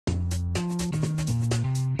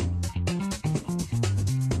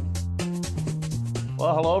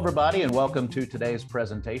Well, hello, everybody, and welcome to today's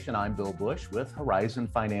presentation. I'm Bill Bush with Horizon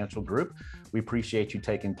Financial Group. We appreciate you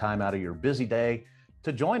taking time out of your busy day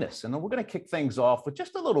to join us. And then we're going to kick things off with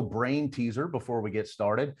just a little brain teaser before we get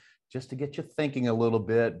started, just to get you thinking a little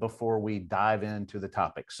bit before we dive into the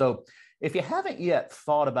topic. So if you haven't yet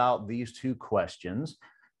thought about these two questions,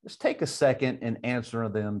 just take a second and answer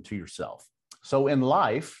them to yourself. So in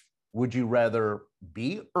life, would you rather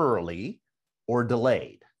be early or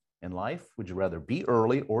delayed? In life, would you rather be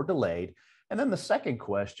early or delayed? And then the second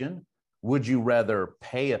question, would you rather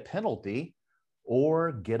pay a penalty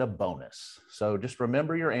or get a bonus? So just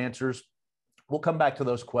remember your answers. We'll come back to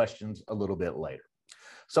those questions a little bit later.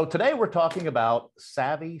 So today we're talking about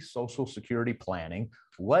savvy Social Security planning,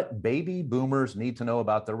 what baby boomers need to know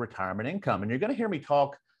about their retirement income. And you're going to hear me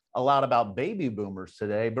talk a lot about baby boomers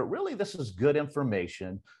today, but really this is good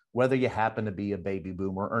information, whether you happen to be a baby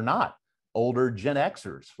boomer or not. Older Gen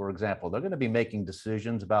Xers, for example, they're going to be making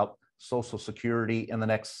decisions about Social Security in the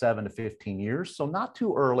next 7 to 15 years. So not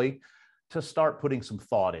too early to start putting some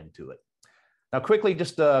thought into it. Now, quickly,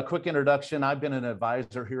 just a quick introduction. I've been an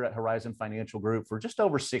advisor here at Horizon Financial Group for just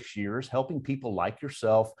over 6 years, helping people like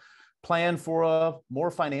yourself plan for a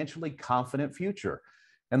more financially confident future.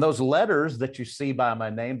 And those letters that you see by my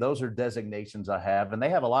name, those are designations I have, and they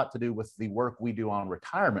have a lot to do with the work we do on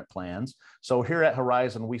retirement plans. So here at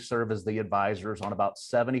Horizon, we serve as the advisors on about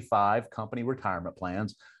 75 company retirement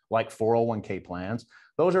plans, like 401k plans.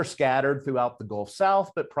 Those are scattered throughout the Gulf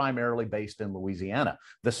South, but primarily based in Louisiana.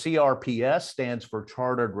 The CRPS stands for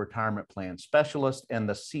Chartered Retirement Plan Specialist, and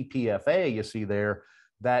the CPFA you see there,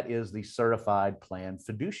 that is the Certified Plan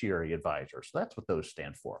Fiduciary Advisor. So that's what those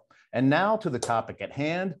stand for. And now to the topic at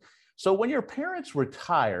hand. So when your parents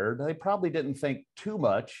retired, they probably didn't think too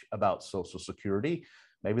much about Social Security.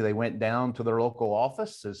 Maybe they went down to their local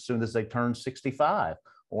office as soon as they turned 65,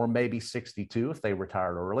 or maybe 62 if they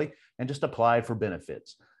retired early, and just applied for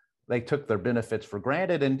benefits. They took their benefits for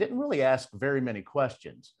granted and didn't really ask very many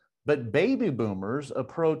questions. But baby boomers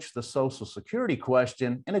approach the Social Security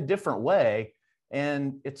question in a different way,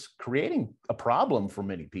 and it's creating a problem for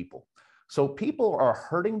many people. So people are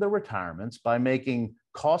hurting their retirements by making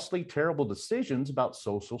costly, terrible decisions about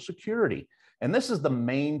Social Security. And this is the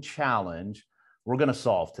main challenge we're going to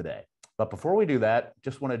solve today. But before we do that,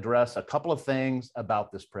 just want to address a couple of things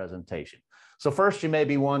about this presentation. So first, you may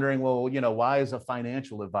be wondering, well, why is a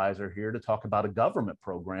financial advisor here to talk about a government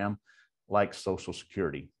program like Social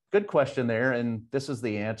Security? Good question there. And this is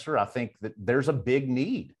the answer. I think that there's a big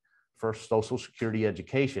need for Social Security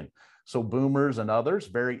education. So boomers and others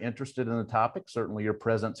very interested in the topic. Certainly your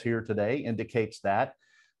presence here today indicates that.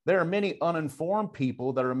 There are many uninformed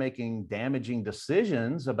people that are making damaging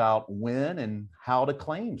decisions about when and how to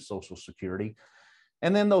claim Social Security.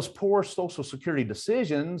 And then those poor Social Security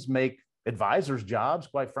decisions make advisors' jobs,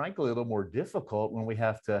 quite frankly, a little more difficult when we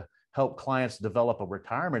have to help clients develop a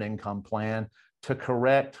retirement income plan to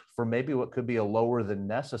correct for maybe what could be a lower than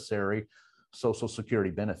necessary Social Security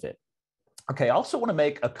benefit. Okay, I also want to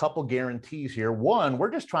make a couple guarantees here. One, we're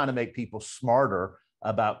just trying to make people smarter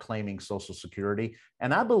about claiming Social Security.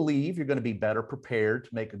 And I believe you're going to be better prepared to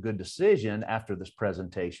make a good decision after this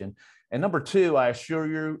presentation. And number two, I assure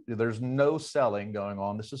you, there's no selling going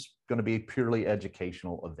on. This is going to be a purely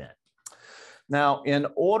educational event. Now, in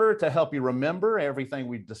order to help you remember everything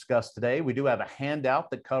we've discussed today, we do have a handout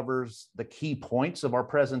that covers the key points of our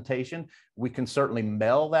presentation. We can certainly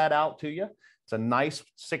mail that out to you. It's a nice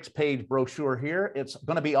 6-page brochure here. It's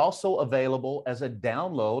going to be also available as a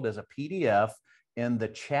download, as a PDF in the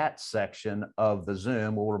chat section of the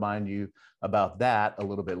Zoom. We'll remind you about that a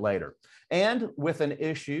little bit later. And with an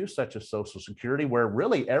issue such as Social Security, where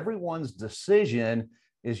really everyone's decision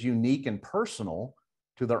is unique and personal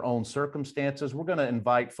to their own circumstances, we're going to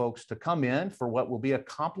invite folks to come in for what will be a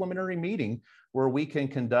complimentary meeting where we can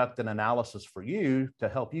conduct an analysis for you to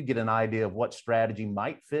help you get an idea of what strategy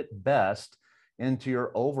might fit best into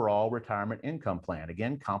your overall retirement income plan.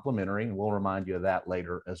 Again, complimentary, and we'll remind you of that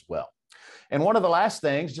later as well. And one of the last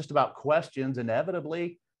things, just about questions,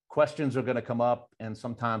 inevitably, questions are going to come up, and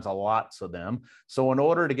sometimes lots of them. So in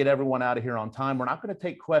order to get everyone out of here on time, we're not going to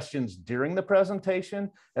take questions during the presentation.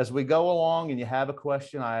 As we go along and you have a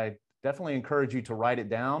question, I definitely encourage you to write it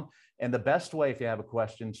down. And the best way, if you have a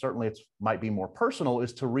question, certainly it might be more personal,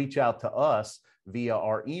 is to reach out to us via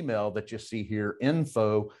our email that you see here,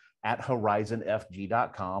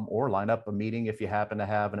 info@horizonfg.com, or line up a meeting if you happen to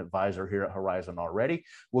have an advisor here at Horizon already.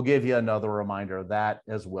 We'll give you another reminder of that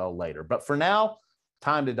as well later. But for now,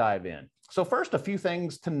 time to dive in. So first, a few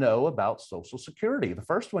things to know about Social Security. The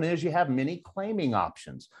first one is you have many claiming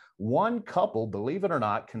options. One couple, believe it or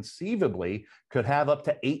not, conceivably could have up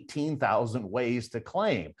to 18,000 ways to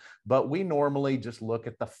claim, but we normally just look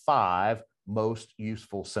at the 5 most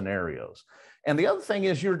useful scenarios. And the other thing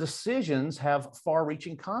is your decisions have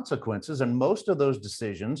far-reaching consequences, and most of those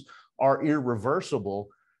decisions are irreversible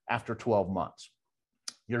after 12 months.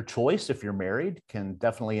 Your choice, if you're married, can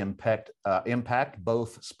definitely impact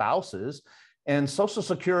both spouses. And Social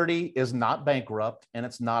Security is not bankrupt, and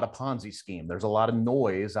it's not a Ponzi scheme. There's a lot of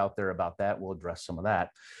noise out there about that. We'll address some of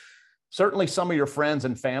that. Certainly, some of your friends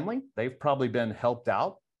and family, they've probably been helped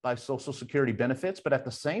out by Social Security benefits, but at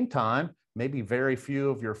the same time, maybe very few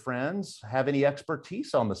of your friends have any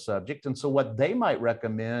expertise on the subject. And so what they might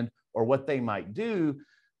recommend or what they might do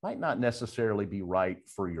might not necessarily be right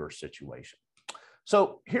for your situation.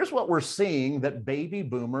 So here's what we're seeing that baby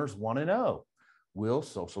boomers want to know. Will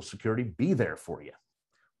Social Security be there for you?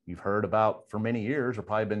 You've heard about for many years, or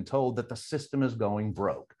probably been told that the system is going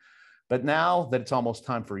broke. But now that it's almost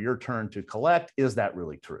time for your turn to collect, is that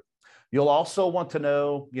really true? You'll also want to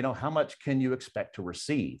know, how much can you expect to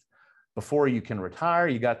receive? Before you can retire,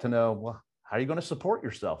 you got to know, well, how are you going to support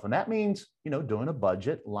yourself? And that means, doing a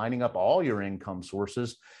budget, lining up all your income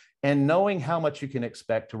sources, and knowing how much you can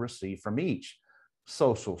expect to receive from each.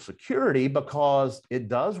 Social Security, because it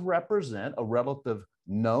does represent a relative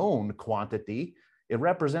known quantity, it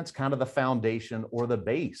represents kind of the foundation or the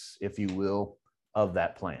base, if you will, of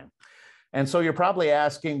that plan. And so you're probably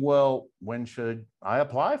asking, well, when should I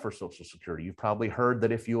apply for Social Security? You've probably heard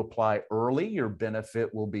that if you apply early, your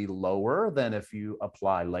benefit will be lower than if you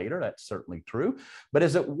apply later. That's certainly true. But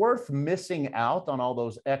is it worth missing out on all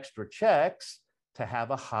those extra checks to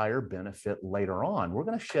have a higher benefit later on? We're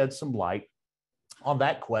going to shed some light on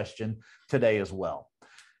that question today as well.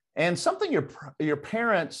 And something your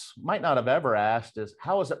parents might not have ever asked is,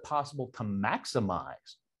 how is it possible to maximize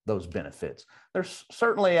those benefits? There's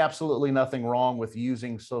certainly absolutely nothing wrong with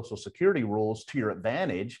using Social Security rules to your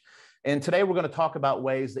advantage. And today we're going to talk about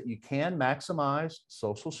ways that you can maximize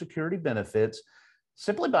Social Security benefits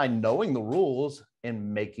simply by knowing the rules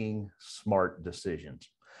and making smart decisions.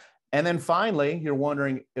 And then finally, you're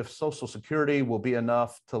wondering if Social Security will be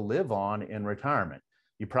enough to live on in retirement.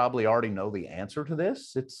 You probably already know the answer to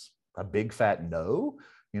this. It's a big fat no.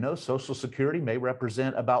 Social Security may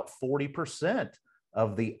represent about 40%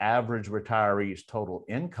 of the average retiree's total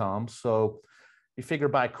income. So you figure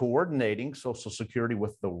by coordinating Social Security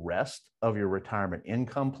with the rest of your retirement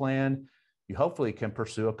income plan, you hopefully can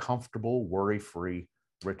pursue a comfortable, worry-free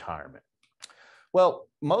retirement. Well,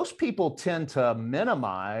 most people tend to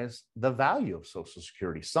minimize the value of Social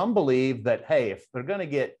Security. Some believe that, hey, if they're going to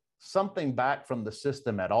get something back from the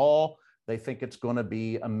system at all, they think it's going to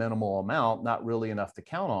be a minimal amount, not really enough to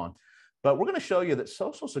count on. But we're going to show you that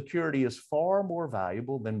Social Security is far more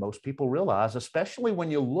valuable than most people realize, especially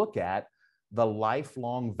when you look at the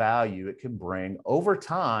lifelong value it can bring over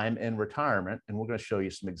time in retirement. And we're going to show you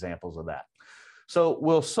some examples of that. So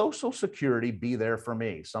will Social Security be there for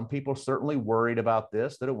me? Some people are certainly worried about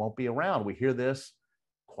this, that it won't be around. We hear this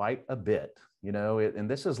quite a bit,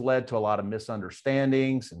 and this has led to a lot of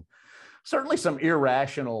misunderstandings and certainly some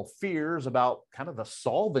irrational fears about kind of the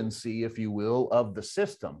solvency, if you will, of the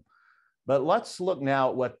system. But let's look now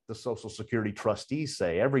at what the Social Security trustees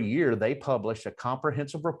say. Every year, they publish a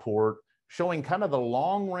comprehensive report showing kind of the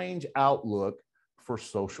long-range outlook for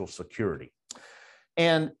Social Security.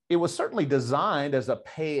 And it was certainly designed as a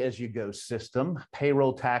pay-as-you-go system.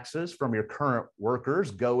 Payroll taxes from your current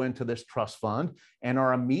workers go into this trust fund and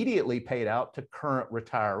are immediately paid out to current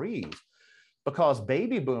retirees. Because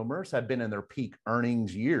baby boomers have been in their peak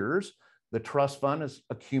earnings years, the trust fund has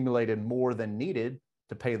accumulated more than needed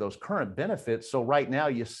to pay those current benefits. So right now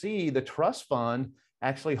you see the trust fund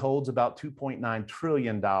actually holds about $2.9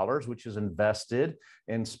 trillion, which is invested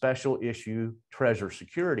in special issue treasury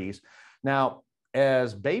securities. Now,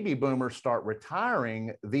 as baby boomers start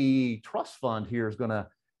retiring, the trust fund here is going to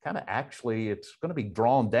it's going to be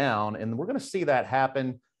drawn down, and we're going to see that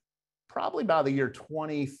happen probably by the year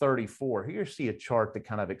 2034. Here you see a chart that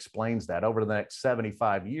kind of explains that. Over the next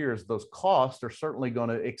 75 years, those costs are certainly going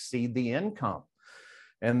to exceed the income.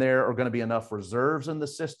 And there are going to be enough reserves in the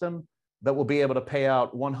system that will be able to pay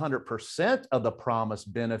out 100% of the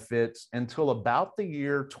promised benefits until about the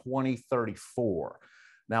year 2034.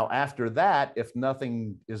 Now, after that, if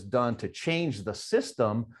nothing is done to change the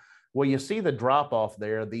system, well, you see the drop off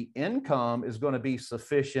there. The income is going to be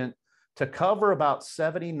sufficient to cover about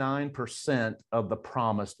 79% of the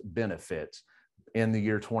promised benefits in the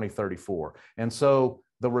year 2034. And so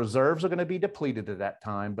the reserves are going to be depleted at that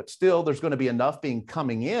time, but still there's going to be enough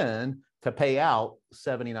coming in to pay out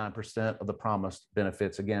 79% of the promised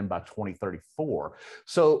benefits again by 2034.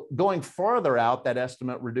 So going farther out, that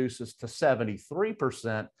estimate reduces to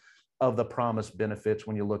 73% of the promised benefits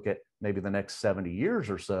when you look at maybe the next 70 years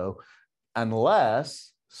or so,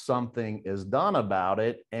 unless something is done about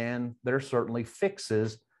it, and there's certainly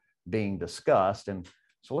fixes being discussed. And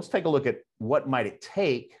so let's take a look at what might it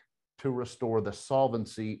take to restore the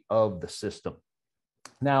solvency of the system.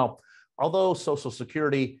 Now, although Social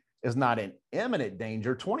Security is not in imminent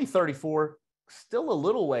danger, 2034 still a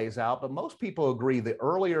little ways out, but most people agree the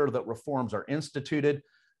earlier that reforms are instituted,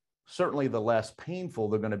 certainly the less painful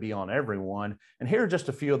they're going to be on everyone. And here are just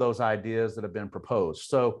a few of those ideas that have been proposed.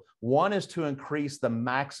 So one is to increase the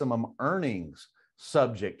maximum earnings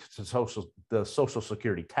subject to the Social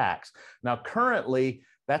Security tax. Now, currently,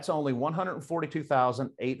 that's only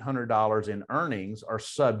 $142,800 in earnings are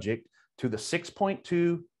subject to the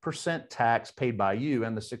 6.2% tax paid by you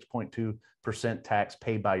and the 6.2% tax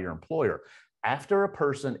paid by your employer. After a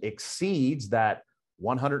person exceeds that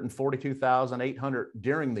 $142,800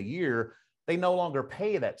 during the year, they no longer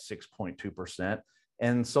pay that 6.2%.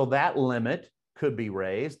 And so that limit could be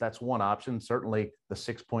raised. That's one option. Certainly the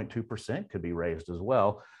 6.2% could be raised as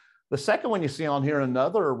well. The second one you see on here,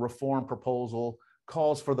 another reform proposal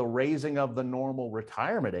calls for the raising of the normal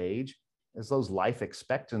retirement age as those life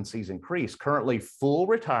expectancies increase. Currently, full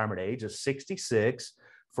retirement age is 66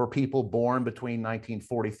 for people born between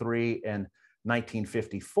 1943 and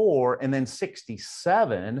 1954, and then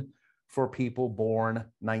 67 for people born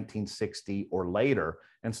 1960 or later.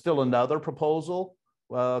 And still another proposal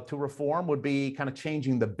to reform would be kind of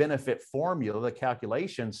changing the benefit formula, the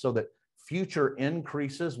calculation, so that future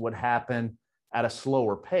increases would happen at a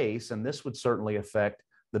slower pace. And this would certainly affect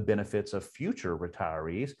the benefits of future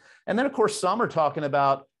retirees. And then, of course, some are talking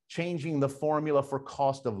about changing the formula for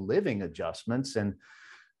cost of living adjustments. And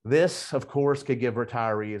this, of course, could give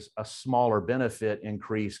retirees a smaller benefit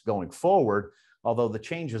increase going forward, although the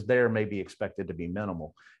changes there may be expected to be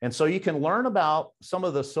minimal. And so you can learn about some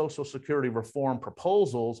of the Social Security reform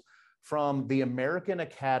proposals from the American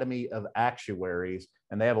Academy of Actuaries,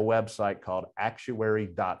 and they have a website called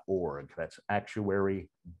actuary.org. That's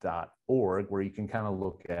actuary.org, where you can kind of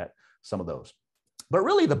look at some of those. But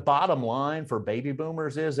really, the bottom line for baby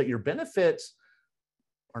boomers is that your benefits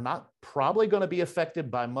are not probably going to be affected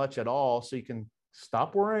by much at all. So you can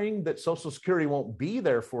stop worrying that Social Security won't be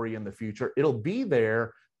there for you in the future. It'll be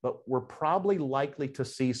there, but we're probably likely to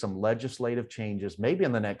see some legislative changes, maybe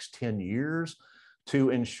in the next 10 years,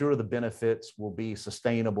 to ensure the benefits will be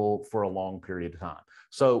sustainable for a long period of time.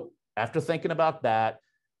 So after thinking about that,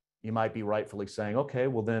 you might be rightfully saying, okay,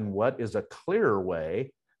 well then what is a clearer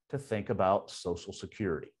way to think about Social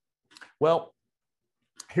Security? Well,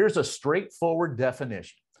 here's a straightforward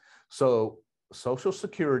definition. So Social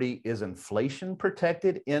Security is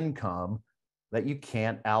inflation-protected income that you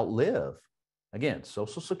can't outlive. Again,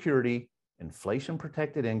 Social Security,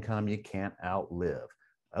 inflation-protected income you can't outlive.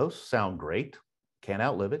 Those sound great. Can't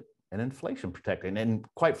outlive it, and inflation protected. And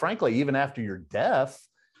quite frankly, even after your death,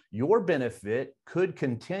 your benefit could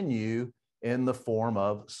continue in the form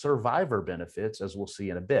of survivor benefits, as we'll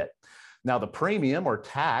see in a bit. Now, the premium or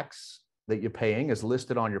tax that you're paying is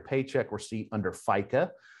listed on your paycheck receipt under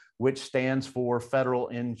FICA, which stands for Federal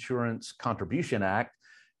Insurance Contribution Act.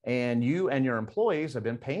 And you and your employees have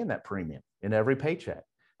been paying that premium in every paycheck.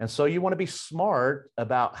 And so you want to be smart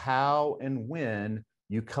about how and when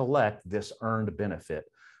you collect this earned benefit.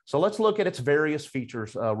 So let's look at its various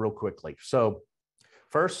features real quickly. So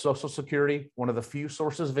first, Social Security, one of the few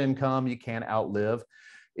sources of income you can't outlive.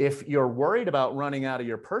 If you're worried about running out of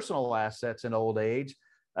your personal assets in old age,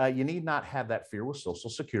 you need not have that fear with Social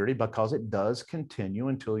Security because it does continue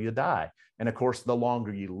until you die. And of course, the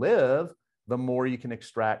longer you live, the more you can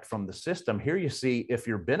extract from the system. Here you see if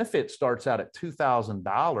your benefit starts out at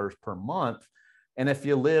 $2,000 per month, and if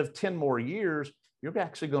you live 10 more years, you're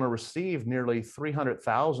actually going to receive nearly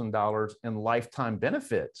 $300,000 in lifetime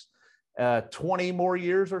benefits. 20 more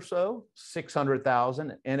years or so,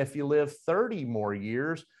 $600,000. And if you live 30 more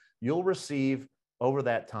years, you'll receive over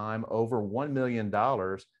that time over $1 million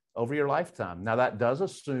over your lifetime. Now, that does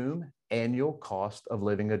assume annual cost of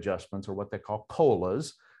living adjustments, or what they call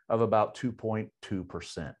COLAs, of about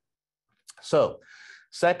 2.2%. So,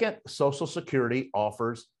 second, Social Security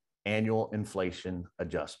offers annual inflation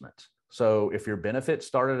adjustments. So if your benefit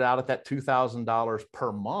started out at that $2,000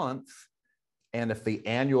 per month, and if the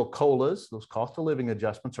annual COLAs, those cost of living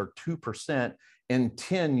adjustments, are 2%, in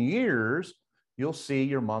 10 years, you'll see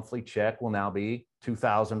your monthly check will now be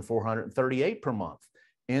 $2,438 per month.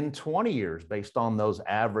 In 20 years, based on those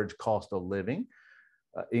average cost of living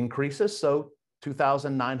increases. So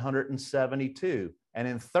 $2,972. And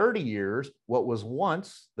in 30 years, what was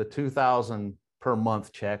once the $2,000 per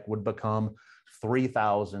month check would become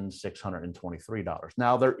 $3,623.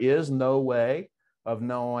 Now, there is no way of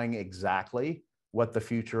knowing exactly what the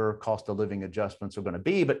future cost of living adjustments are going to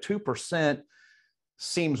be, but 2%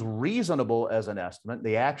 seems reasonable as an estimate.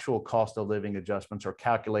 The actual cost of living adjustments are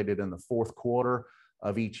calculated in the fourth quarter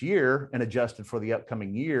of each year and adjusted for the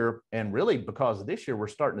upcoming year. And really, because of this year, we're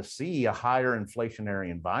starting to see a higher inflationary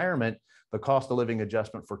environment, the cost of living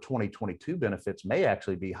adjustment for 2022 benefits may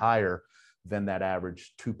actually be higher than that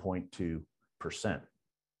average 2.2%.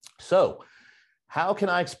 So how can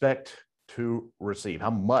I expect to receive? How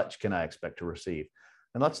much can I expect to receive?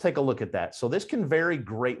 And let's take a look at that. So this can vary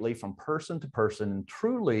greatly from person to person, and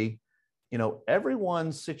truly,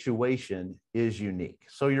 everyone's situation is unique.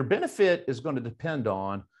 So your benefit is going to depend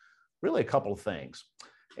on really a couple of things.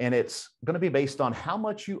 And it's going to be based on how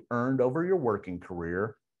much you earned over your working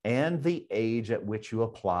career and the age at which you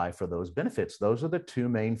apply for those benefits. Those are the two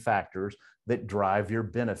main factors that drive your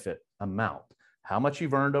benefit amount: how much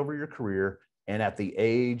you've earned over your career and at the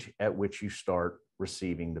age at which you start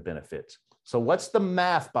receiving the benefits. So what's the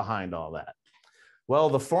math behind all that? Well,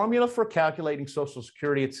 the formula for calculating Social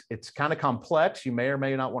Security, it's kind of complex. You may or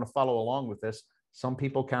may not want to follow along with this. Some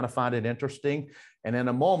people kind of find it interesting. And in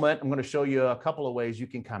a moment, I'm going to show you a couple of ways you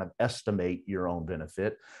can kind of estimate your own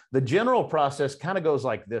benefit. The general process kind of goes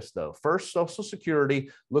like this, though. First, Social Security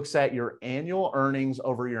looks at your annual earnings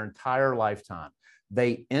over your entire lifetime.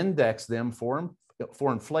 They index them for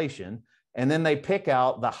inflation, and then they pick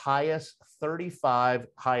out the highest 35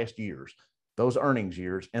 highest years, those earnings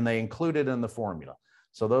years, and they include it in the formula.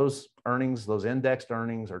 So those earnings, those indexed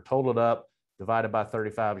earnings are totaled up, divided by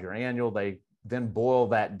 35 is your annual. They then boil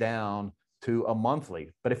that down to a monthly.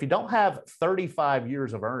 But if you don't have 35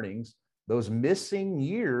 years of earnings, those missing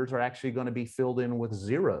years are actually going to be filled in with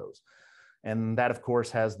zeros. And that, of course,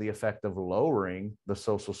 has the effect of lowering the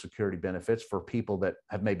Social Security benefits for people that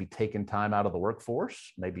have maybe taken time out of the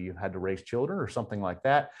workforce. Maybe you had to raise children or something like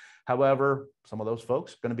that. However, some of those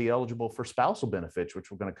folks are going to be eligible for spousal benefits, which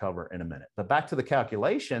we're going to cover in a minute. But back to the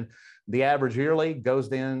calculation, the average yearly goes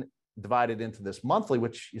then divided into this monthly,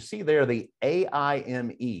 which you see there, the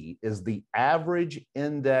AIME is the average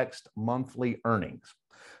indexed monthly earnings.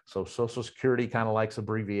 So Social Security kind of likes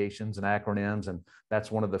abbreviations and acronyms, and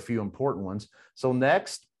that's one of the few important ones. So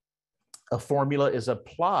next, a formula is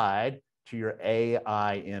applied to your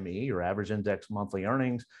AIME, your average index monthly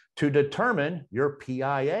earnings, to determine your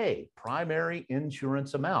PIA, primary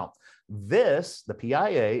insurance amount. This, the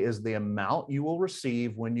PIA, is the amount you will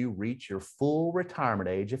receive when you reach your full retirement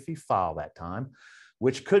age if you file that time,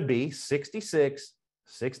 which could be 66,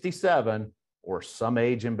 67, or some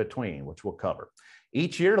age in between, which we'll cover.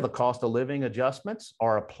 Each year, the cost of living adjustments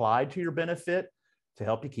are applied to your benefit to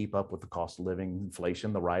help you keep up with the cost of living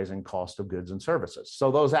inflation, the rising cost of goods and services. So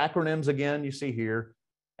those acronyms, again, you see here: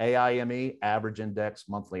 AIME, average index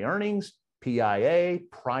monthly earnings; PIA,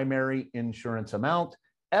 primary insurance amount;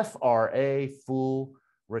 FRA, full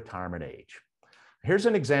retirement age. Here's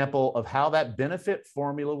an example of how that benefit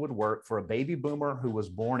formula would work for a baby boomer who was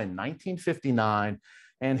born in 1959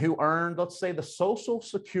 and who earned, let's say, the Social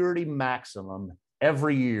Security maximum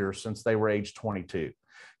every year since they were age 22.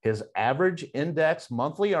 His average index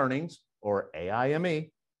monthly earnings, or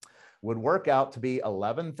AIME, would work out to be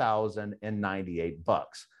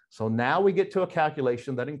 $11,098. So now we get to a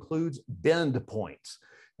calculation that includes bend points.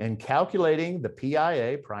 In calculating the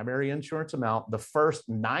PIA, primary insurance amount, the first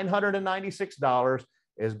 $996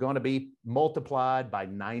 is going to be multiplied by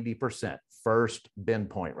 90%, first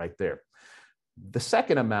bend point right there. The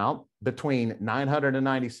second amount, between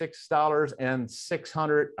 $996 and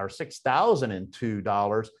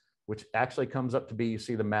 $6,002, which actually comes up to be, you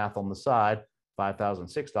see the math on the side,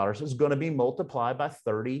 $5,006, is going to be multiplied by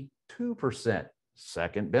 32%,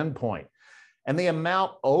 second bend point. And the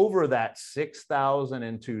amount over that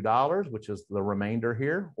 $6,002, which is the remainder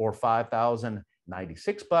here, or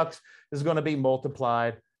 $5,096, is going to be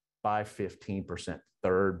multiplied by 15%,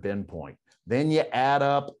 third bend point. Then you add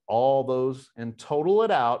up all those and total it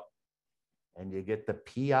out, and you get the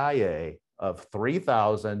PIA of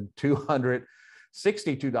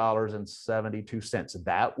 $3,262.72.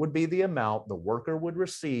 That would be the amount the worker would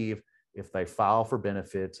receive if they file for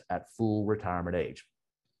benefits at full retirement age.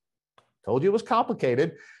 Told you it was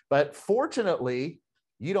complicated, but fortunately,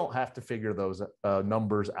 you don't have to figure those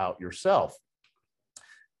numbers out yourself.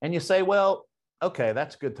 And you say, well, okay,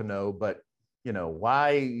 that's good to know, but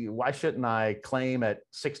why shouldn't I claim at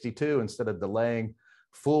 62 instead of delaying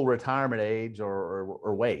full retirement age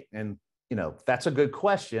or wait? And, that's a good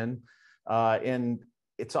question. And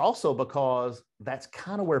it's also because that's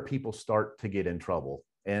kind of where people start to get in trouble.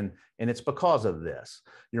 And it's because of this.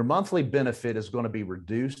 Your monthly benefit is going to be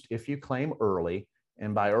reduced if you claim early.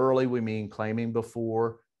 And by early, we mean claiming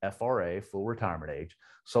before FRA, full retirement age.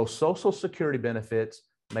 So Social Security benefits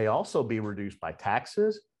may also be reduced by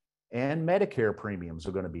taxes, and Medicare premiums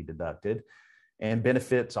are going to be deducted. And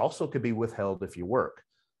benefits also could be withheld if you work.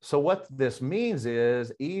 So what this means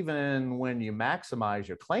is even when you maximize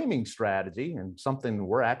your claiming strategy, and something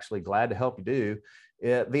we're actually glad to help you do,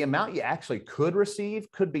 the amount you actually could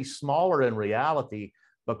receive could be smaller in reality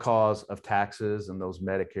because of taxes and those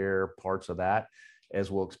Medicare parts of that, as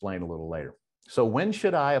we'll explain a little later. So when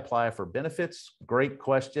should I apply for benefits? Great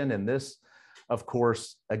question. And this, of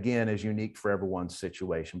course, again, is unique for everyone's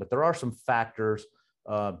situation, but there are some factors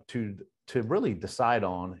to really decide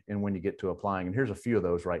on and when you get to applying. And here's a few of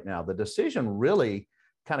those right now. The decision really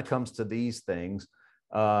kind of comes to these things,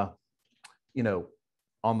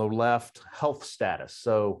 on the left, health status.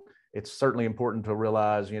 So it's certainly important to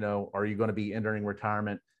realize, are you going to be entering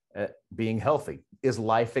retirement being healthy? Is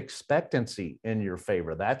life expectancy in your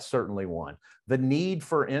favor? That's certainly one. The need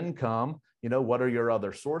for income, what are your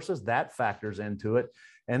other sources? That factors into it.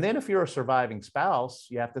 And then if you're a surviving spouse,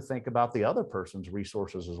 you have to think about the other person's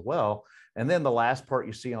resources as well. And then the last part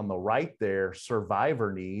you see on the right there,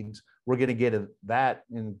 survivor needs. We're going to get into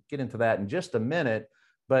that in just a minute.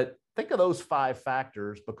 But think of those 5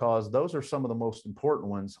 factors because those are some of the most important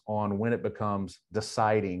ones on when it becomes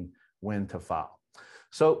deciding when to file.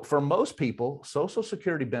 So for most people, Social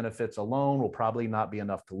Security benefits alone will probably not be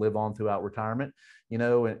enough to live on throughout retirement.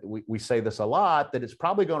 We say this a lot, that it's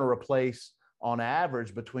probably going to replace on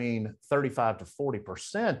average between 35 to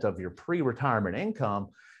 40% of your pre-retirement income.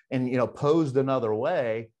 And, posed another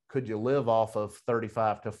way, could you live off of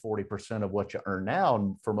 35 to 40% of what you earn now?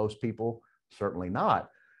 And for most people, certainly not.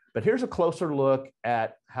 But here's a closer look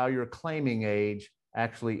at how your claiming age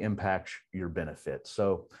actually impacts your benefits.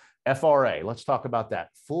 So FRA, let's talk about that.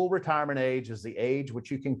 Full retirement age is the age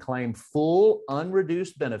which you can claim full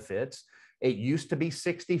unreduced benefits. It used to be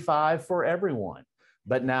 65 for everyone,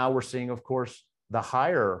 but now we're seeing, of course, the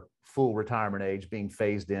higher full retirement age being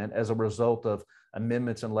phased in as a result of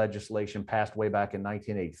amendments and legislation passed way back in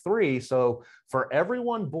 1983. So for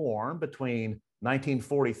everyone born between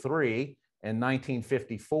 1943 and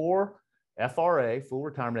 1954, FRA, full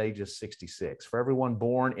retirement age, is 66. For everyone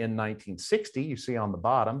born in 1960, you see on the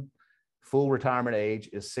bottom, full retirement age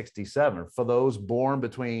is 67. For those born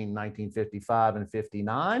between 1955 and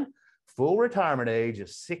 59, full retirement age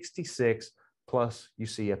is 66, plus you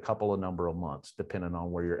see a couple of number of months, depending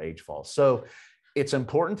on where your age falls. So it's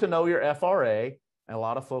important to know your FRA, and a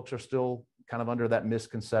lot of folks are still kind of under that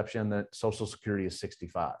misconception that Social Security is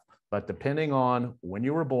 65. But depending on when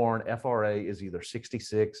you were born, FRA is either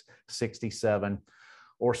 66, 67,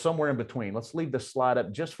 or somewhere in between. Let's leave this slide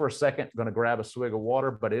up just for a second. I'm going to grab a swig of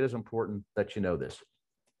water, but it is important that you know this.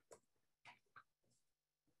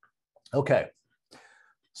 Okay,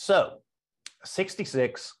 so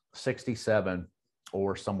 66, 67,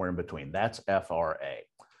 or somewhere in between. That's FRA.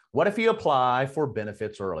 What if you apply for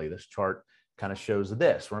benefits early? This chart kind of shows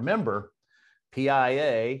this. Remember,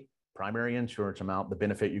 PIA, primary insurance amount, the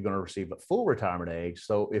benefit you're going to receive at full retirement age.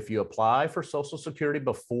 So if you apply for Social Security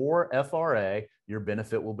before FRA, your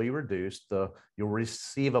benefit will be reduced. You'll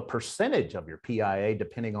receive a percentage of your PIA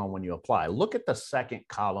depending on when you apply. Look at the second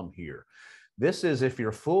column here. This is if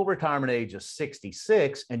your full retirement age is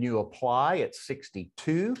 66 and you apply at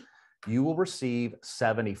 62, you will receive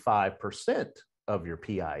 75% of your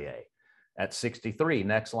PIA. At 63,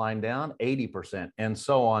 next line down, 80%, and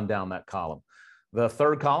so on down that column. The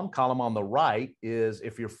third column on the right, is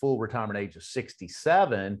if your full retirement age is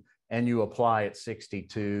 67 and you apply at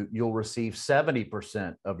 62, you'll receive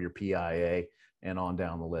 70% of your PIA, and on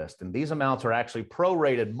down the list. And these amounts are actually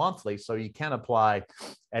prorated monthly, so you can apply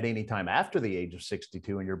at any time after the age of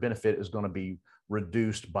 62, and your benefit is going to be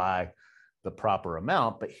reduced by the proper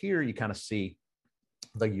amount. But here you kind of see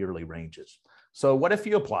the yearly ranges. So what if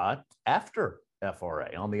you apply after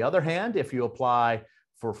FRA? On the other hand, if you apply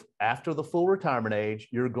for after the full retirement age,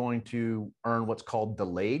 you're going to earn what's called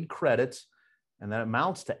delayed credits, and that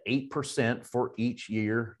amounts to 8% for each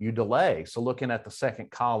year you delay. So looking at the second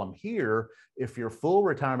column here, if your full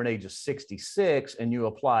retirement age is 66 and you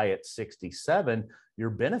apply at 67, your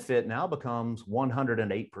benefit now becomes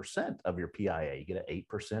 108% of your PIA. You get an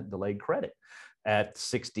 8% delayed credit. At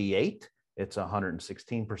 68, it's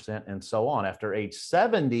 116%, and so on. After age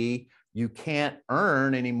 70, you can't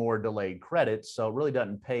earn any more delayed credits, so it really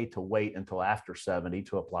doesn't pay to wait until after 70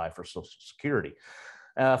 to apply for Social Security.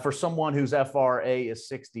 For someone whose FRA is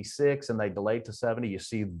 66 and they delay to 70, you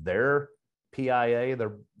see their PIA,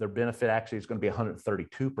 their benefit actually is going to be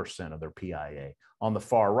 132% of their PIA. On the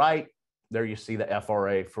far right, there you see the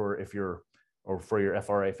FRA for your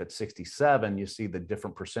FRA if it's 67, you see the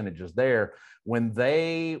different percentages there. When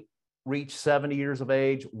they reach 70 years of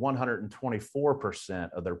age,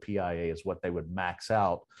 124% of their PIA is what they would max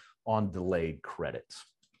out on delayed credits.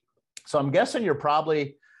 So I'm guessing you're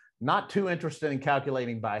probably not too interested in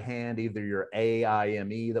calculating by hand either your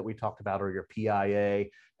AIME that we talked about or your PIA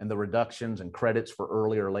and the reductions and credits for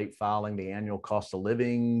early or late filing, the annual cost of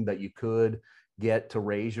living that you could get to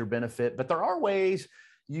raise your benefit. But there are ways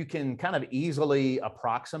you can kind of easily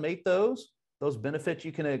approximate those benefits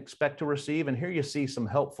you can expect to receive. And here you see some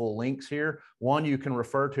helpful links here. One, you can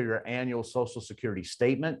refer to your annual Social Security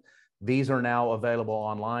statement. These are now available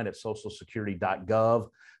online at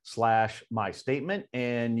socialsecurity.gov/mystatement.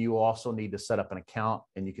 And you also need to set up an account,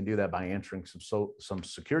 and you can do that by answering some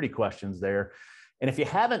security questions there. And if you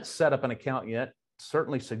haven't set up an account yet,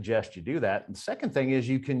 certainly suggest you do that. And the second thing is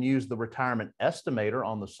you can use the retirement estimator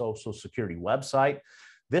on the Social Security website.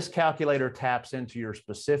 This calculator taps into your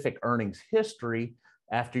specific earnings history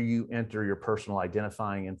after you enter your personal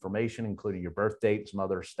identifying information, including your birth date, some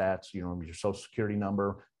other stats, your Social Security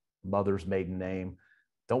number, mother's maiden name.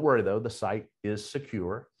 Don't worry though, the site is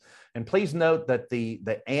secure. And please note that the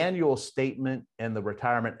annual statement and the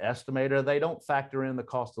retirement estimator, they don't factor in the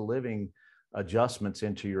cost of living adjustments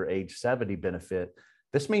into your age 70 benefit.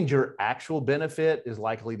 This means your actual benefit is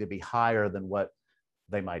likely to be higher than what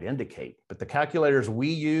they might indicate. But the calculators we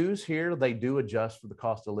use here, they do adjust for the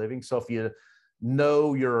cost of living. So if you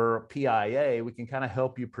know your PIA, we can kind of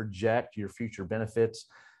help you project your future benefits.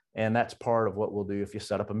 And that's part of what we'll do if you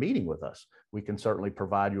set up a meeting with us. We can certainly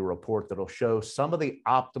provide you a report that'll show some of the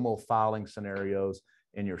optimal filing scenarios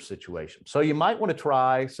in your situation. So you might want to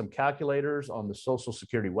try some calculators on the Social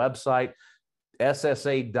Security website,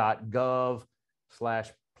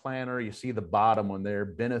 ssa.gov/planner. You see the bottom one there,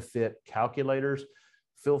 benefit calculators.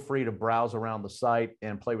 Feel free to browse around the site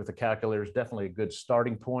and play with the calculators. Definitely a good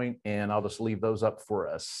starting point. And I'll just leave those up for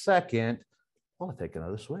a second while I take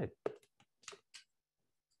another swig.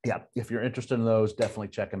 Yeah, if you're interested in those, definitely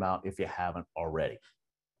check them out if you haven't already.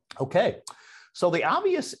 Okay, so the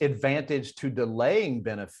obvious advantage to delaying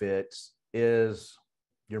benefits is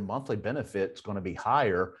your monthly benefit's going to be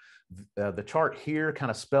higher. The chart here kind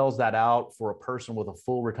of spells that out for a person with a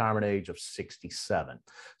full retirement age of 67.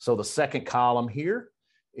 So the second column here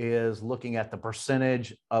is looking at the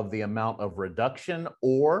percentage of the amount of reduction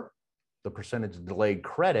or the percentage of delayed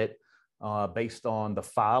credit based on the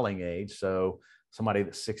filing age. So somebody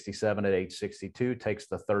that's 67 at age 62 takes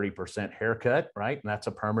the 30% haircut, right? And that's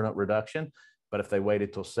a permanent reduction. But if they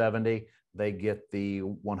waited till 70, they get the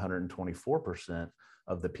 124%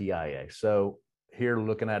 of the PIA. So here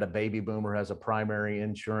looking at a baby boomer has a primary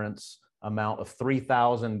insurance amount of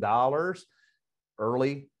 $3,000.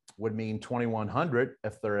 Early would mean $2,100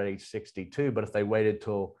 if they're at age 62, but if they waited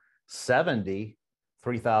till 70,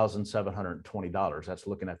 $3,720. That's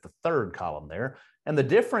looking at the third column there. And the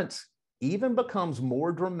difference even becomes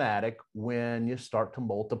more dramatic when you start to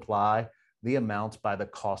multiply the amounts by the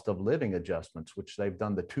cost of living adjustments, which they've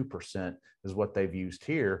done the 2% is what they've used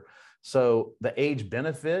here. So the age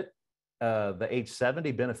benefit, the age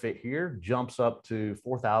 70 benefit here jumps up to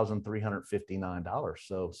 $4,359.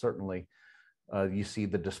 So certainly you see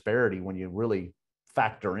the disparity when you really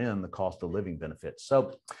factor in the cost of living benefits.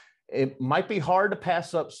 So it might be hard to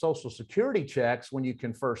pass up Social Security checks when you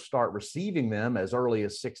can first start receiving them as early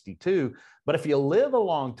as 62. But if you live a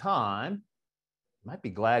long time, you might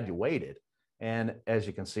be glad you waited. And as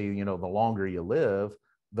you can see, the longer you live,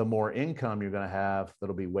 the more income you're going to have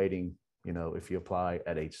that'll be waiting, if you apply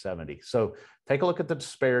at age 70. So take a look at the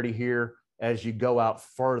disparity here as you go out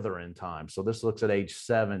further in time. So this looks at age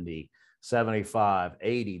 70, 75,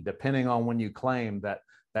 80, depending on when you claim. That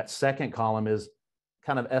second column is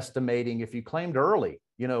kind of estimating if you claimed early,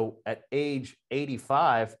 at age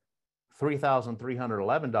 85,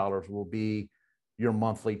 $3,311 will be your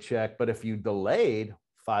monthly check. But if you delayed,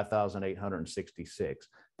 $5,866.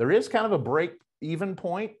 There is kind of a break-even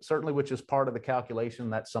point, certainly, which is part of the calculation.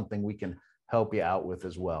 That's something we can help you out with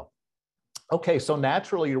as well. Okay, so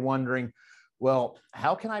naturally you're wondering, well,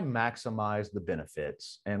 how can I maximize the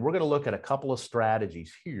benefits? And we're going to look at a couple of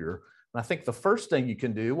strategies here. And I think the first thing you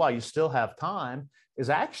can do while you still have time is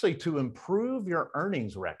actually to improve your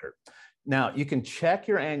earnings record. Now, you can check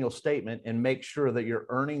your annual statement and make sure that your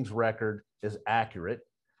earnings record is accurate.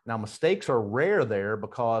 Now, mistakes are rare there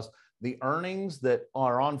because the earnings that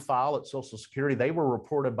are on file at Social Security, they were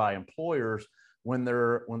reported by employers when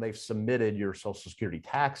they've submitted your Social Security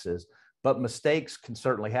taxes. but mistakes can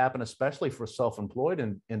certainly happen, especially for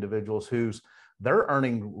self-employed individuals whose their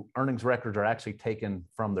earnings records are actually taken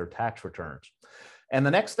from their tax returns. And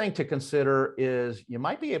the next thing to consider is you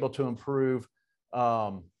might be able to improve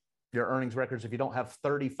your earnings records. If you don't have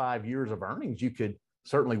 35 years of earnings, you could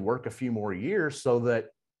certainly work a few more years so that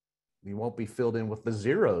you won't be filled in with the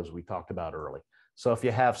zeros we talked about early. So if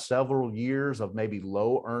you have several years of maybe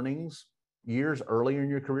low earnings years earlier in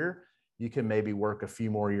your career, you can maybe work a few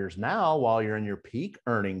more years now while you're in your peak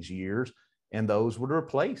earnings years, and those would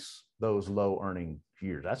replace those low earning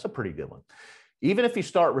years. That's a pretty good one. Even if you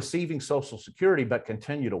start receiving Social Security but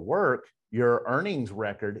continue to work, your earnings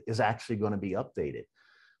record is actually going to be updated.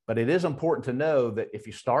 But it is important to know that if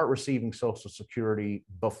you start receiving Social Security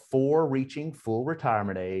before reaching full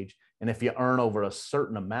retirement age, and if you earn over a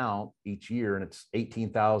certain amount each year, and it's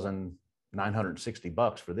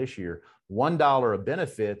 $18,960 for this year, $1 of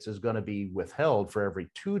benefits is going to be withheld for every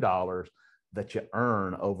 $2 that you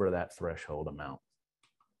earn over that threshold amount.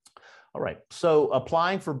 All right, so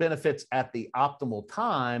applying for benefits at the optimal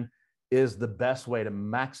time is the best way to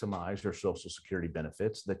maximize your Social Security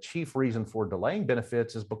benefits. The chief reason for delaying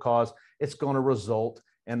benefits is because it's going to result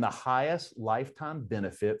in the highest lifetime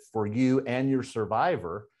benefit for you and your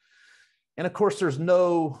survivor. And of course, there's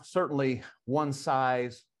no certainly one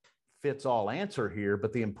size fits all answer here,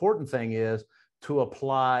 but the important thing is to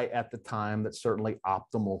apply at the time that's certainly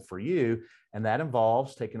optimal for you. And that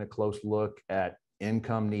involves taking a close look at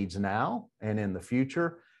income needs now and in the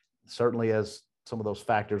future, certainly as some of those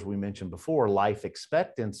factors we mentioned before, life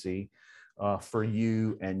expectancy for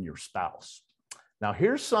you and your spouse. Now,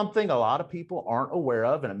 here's something a lot of people aren't aware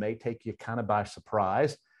of, and it may take you kind of by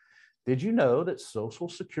surprise. Did you know that Social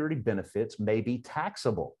Security benefits may be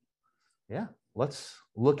taxable? Yeah, let's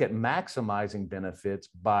look at maximizing benefits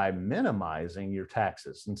by minimizing your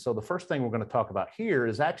taxes. And so the first thing we're going to talk about here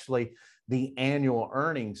is actually the annual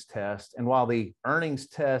earnings test. And while the earnings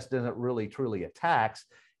test isn't really truly a tax,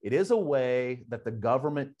 it is a way that the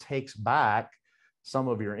government takes back some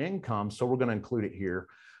of your income. So we're going to include it here.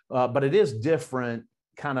 But it is different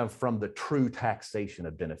kind of from the true taxation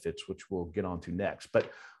of benefits, which we'll get onto next.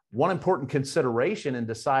 But one important consideration in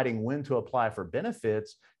deciding when to apply for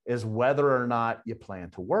benefits is whether or not you plan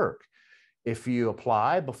to work. If you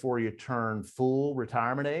apply before you turn full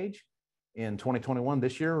retirement age in 2021,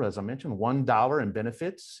 this year, as I mentioned, $1 in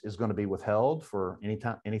benefits is going to be withheld for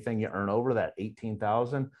anything you earn over that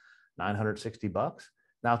 $18,960.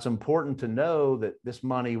 Now, it's important to know that this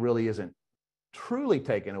money really isn't truly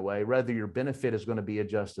taken away. Rather, your benefit is going to be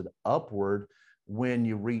adjusted upward when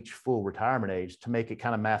you reach full retirement age to make it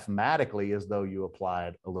kind of mathematically as though you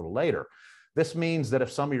applied a little later. This means that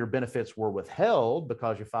if some of your benefits were withheld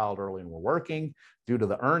because you filed early and were working, due to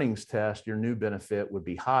the earnings test, your new benefit would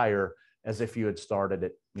be higher as if you had started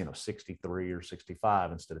at 63 or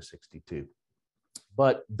 65 instead of 62.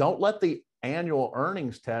 But don't let the annual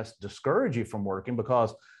earnings test discourage you from working,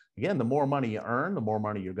 because again, the more money you earn, the more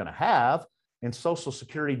money you're going to have. And Social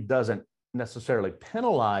Security doesn't necessarily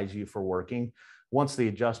penalize you for working. Once the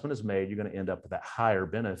adjustment is made, you're going to end up with that higher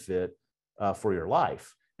benefit for your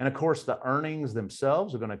life. And of course, the earnings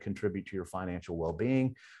themselves are going to contribute to your financial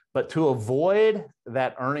well-being. But to avoid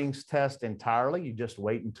that earnings test entirely, you just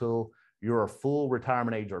wait until you're a full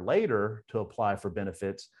retirement age or later to apply for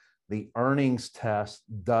benefits. The earnings test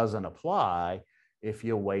doesn't apply if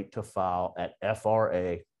you wait to file at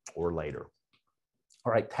FRA or later.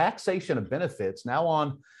 All right, taxation of benefits. Now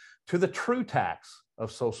on to the true tax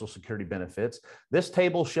of Social Security benefits. This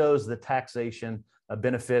table shows the taxation of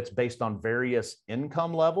benefits based on various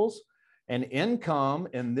income levels. And income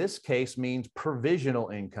in this case means provisional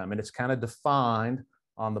income, and it's kind of defined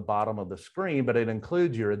on the bottom of the screen, but it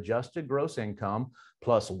includes your adjusted gross income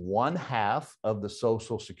plus 1/2 of the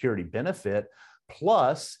Social Security benefit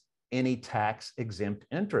plus any tax exempt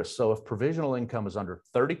interest. So if provisional income is under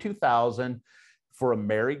 $32,000 for a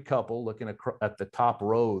married couple, looking at the top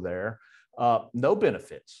row there, no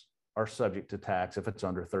benefits are subject to tax if it's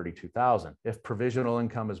under $32,000. If provisional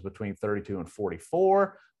income is between $32,000 and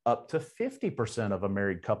 $44,000, up to 50% of a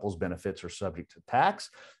married couple's benefits are subject to tax.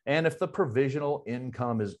 And if the provisional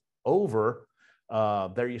income is over,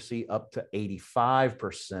 there you see up to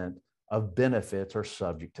 85% of benefits are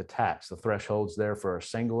subject to tax. The thresholds there for a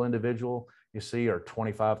single individual, you see, are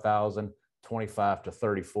 $25,000, $25,000 to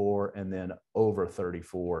 $34,000, and then over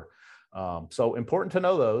 $34,000. So important to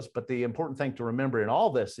know those, but the important thing to remember in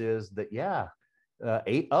all this is that,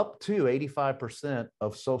 up to 85%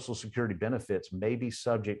 of Social Security benefits may be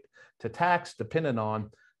subject to tax depending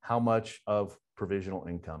on how much of provisional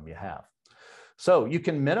income you have. So you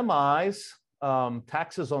can minimize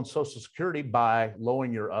taxes on Social Security by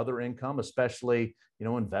lowering your other income, especially,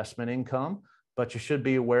 investment income. But you should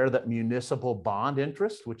be aware that municipal bond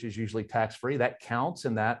interest, which is usually tax-free, that counts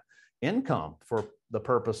in that income for the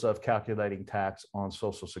purpose of calculating tax on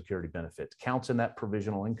Social Security benefits, counts in that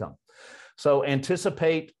provisional income. So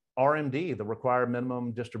anticipate RMD, the required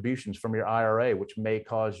minimum distributions from your IRA, which may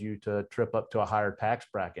cause you to trip up to a higher tax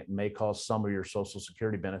bracket and may cause some of your Social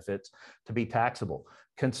Security benefits to be taxable.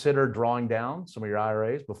 Consider drawing down some of your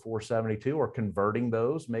IRAs before 72 or converting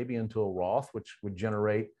those maybe into a Roth, which would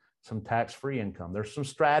generate some tax-free income. There's some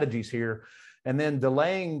strategies here. And then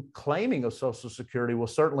delaying claiming of Social Security will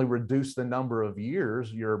certainly reduce the number of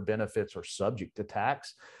years your benefits are subject to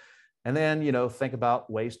tax. And then, think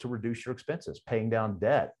about ways to reduce your expenses, paying down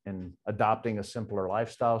debt and adopting a simpler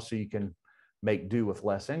lifestyle so you can make do with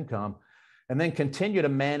less income. And then continue to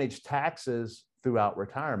manage taxes throughout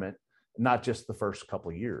retirement, not just the first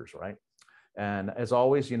couple of years, right? And as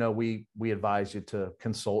always, we advise you to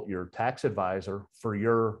consult your tax advisor for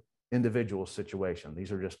your individual situation.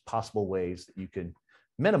 These are just possible ways that you can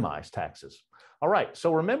minimize taxes. All right,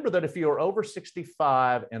 so remember that if you are over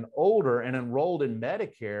 65 and older and enrolled in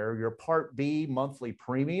Medicare, your Part B monthly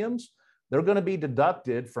premiums, they're going to be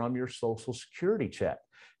deducted from your Social Security check.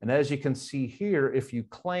 And as you can see here, if you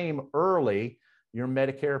claim early, your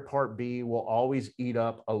Medicare Part B will always eat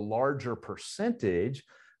up a larger percentage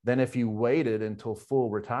than if you waited until full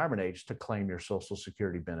retirement age to claim your Social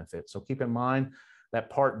Security benefit. So keep in mind that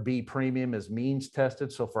Part B premium is means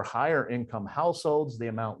tested. So for higher income households, the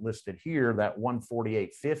amount listed here, that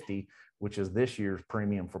 $148.50, which is this year's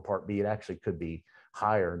premium for Part B, it actually could be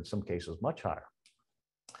higher, in some cases much higher.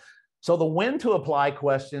 So the when to apply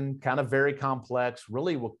question, kind of very complex,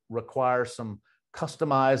 really will require some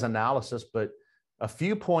customized analysis, but a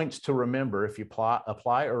few points to remember. If you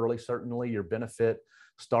apply early, certainly your benefit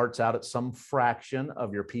starts out at some fraction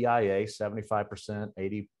of your PIA, 75%,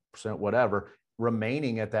 80%, whatever,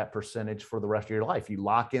 remaining at that percentage for the rest of your life. You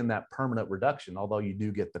lock in that permanent reduction, although you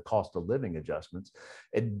do get the cost of living adjustments.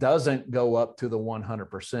 It doesn't go up to the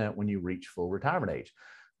 100% when you reach full retirement age.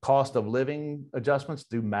 Cost of living adjustments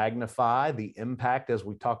do magnify the impact, as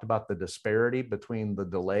we talked about, the disparity between the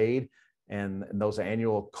delayed and those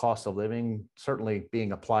annual cost of living certainly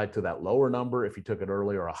being applied to that lower number. If you took it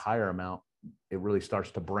early or a higher amount, it really starts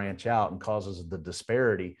to branch out and causes the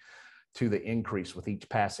disparity to the increase with each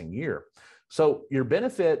passing year. So your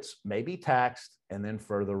benefits may be taxed and then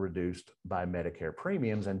further reduced by Medicare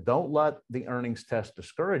premiums. And don't let the earnings test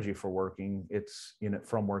discourage you from working.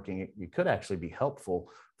 From working. It could actually be helpful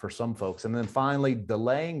for some folks. And then finally,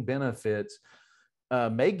 delaying benefits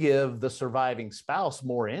may give the surviving spouse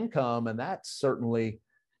more income. And that's certainly,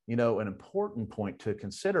 an important point to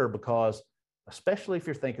consider, because especially if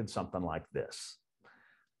you're thinking something like this: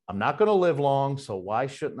 I'm not going to live long, so why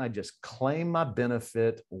shouldn't I just claim my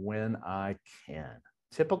benefit when I can?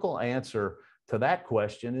 Typical answer to that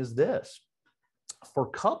question is this: for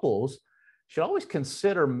couples, you should always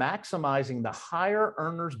consider maximizing the higher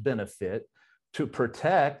earner's benefit to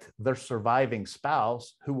protect their surviving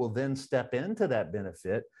spouse, who will then step into that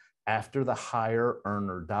benefit after the higher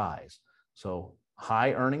earner dies. So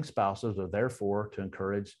high earning spouses are therefore to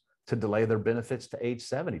encourage to delay their benefits to age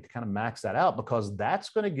 70 to kind of max that out, because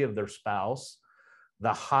that's going to give their spouse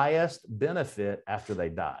the highest benefit after they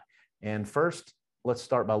die. And first, let's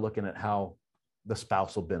start by looking at how the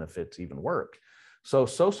spousal benefits even work. So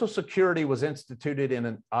Social Security was instituted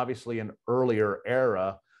in obviously an earlier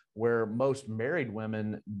era where most married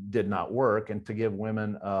women did not work. And to give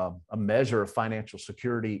women a measure of financial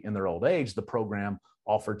security in their old age, the program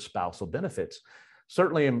offered spousal benefits.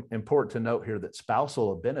 Certainly important to note here that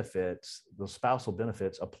the spousal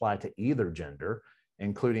benefits apply to either gender,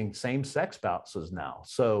 including same-sex spouses now.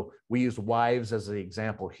 So we use wives as the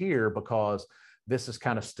example here because this is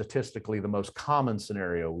kind of statistically the most common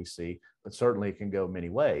scenario we see, but certainly it can go many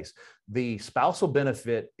ways. The spousal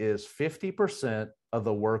benefit is 50% of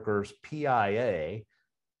the worker's PIA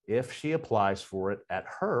if she applies for it at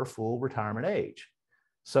her full retirement age.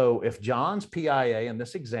 So if John's PIA in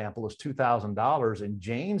this example is $2,000 and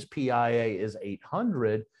Jane's PIA is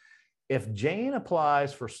 $800, if Jane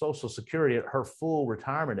applies for Social Security at her full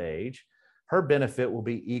retirement age, her benefit will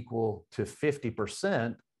be equal to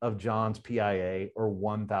 50% of John's PIA, or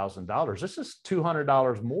 $1,000. This is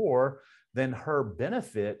 $200 more than her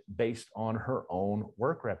benefit based on her own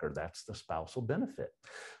work record. That's the spousal benefit.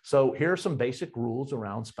 So here are some basic rules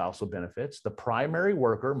around spousal benefits. The primary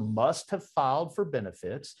worker must have filed for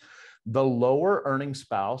benefits. The lower earning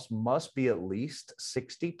spouse must be at least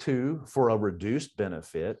 62 for a reduced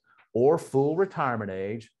benefit or full retirement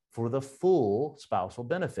age for the full spousal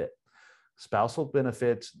benefit. spousal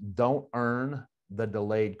benefits don't earn the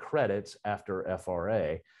delayed credits after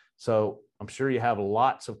FRA. So I'm sure you have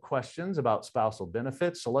lots of questions about spousal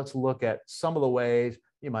benefits. So let's look at some of the ways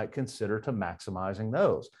you might consider to maximizing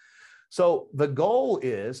those. So the goal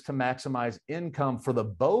is to maximize income for the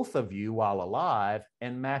both of you while alive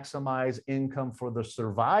and maximize income for the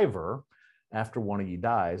survivor after one of you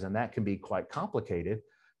dies. And that can be quite complicated.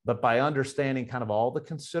 But by understanding kind of all the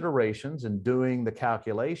considerations and doing the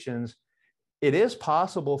calculations, it is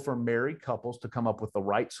possible for married couples to come up with the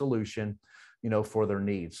right solution, for their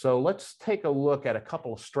needs. So let's take a look at a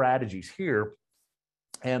couple of strategies here.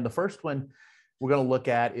 And the first one we're going to look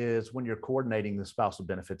at is when you're coordinating the spousal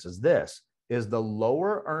benefits is the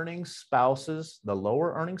lower earning spouse's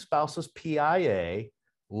PIA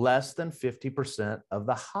less than 50% of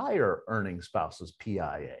the higher earning spouse's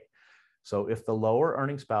PIA. So if the lower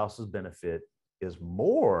earning spouse's benefit is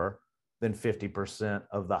more than 50%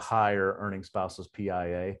 of the higher earning spouse's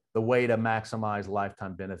PIA, the way to maximize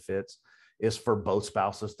lifetime benefits is for both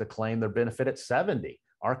spouses to claim their benefit at 70.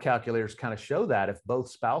 Our calculators kind of show that if both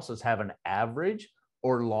spouses have an average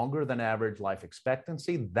or longer than average life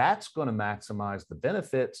expectancy, that's going to maximize the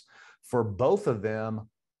benefits for both of them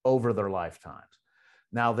over their lifetimes.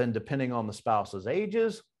 Now, then, depending on the spouse's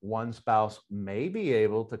ages, one spouse may be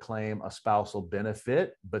able to claim a spousal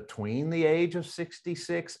benefit between the age of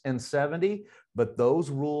 66 and 70, but those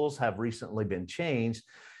rules have recently been changed.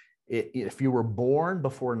 If you were born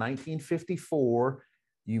before 1954,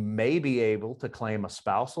 you may be able to claim a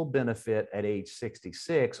spousal benefit at age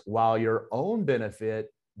 66 while your own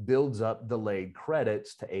benefit builds up delayed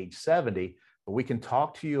credits to age 70. But we can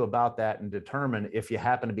talk to you about that and determine if you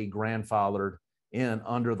happen to be grandfathered in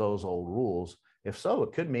under those old rules. If so,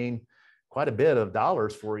 it could mean quite a bit of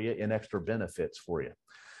dollars for you in extra benefits for you.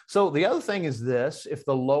 So the other thing is this: if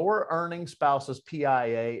the lower earning spouse's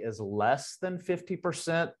PIA is less than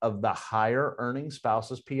 50% of the higher earning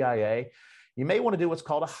spouse's PIA, you may want to do what's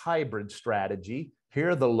called a hybrid strategy.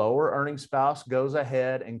 Here, the lower earning spouse goes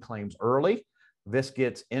ahead and claims early. This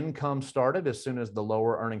gets income started as soon as the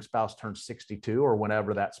lower earning spouse turns 62 or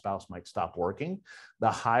whenever that spouse might stop working.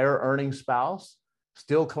 The higher earning spouse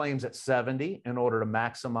still claims at 70 in order to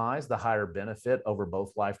maximize the higher benefit over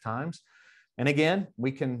both lifetimes. And again,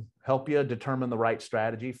 we can help you determine the right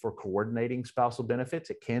strategy for coordinating spousal benefits.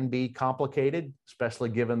 It can be complicated, especially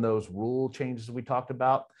given those rule changes we talked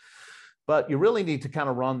about. But you really need to kind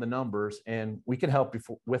of run the numbers, and we can help you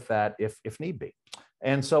with that if need be.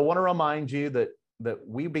 And so I want to remind you that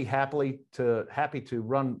we'd be happy to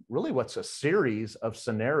run really what's a series of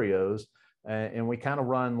scenarios. And we kind of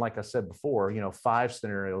run, like I said before, 5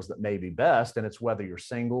 scenarios that may be best. And it's whether you're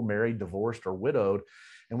single, married, divorced, or widowed.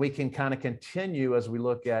 And we can kind of continue as we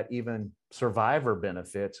look at even survivor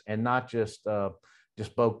benefits and not just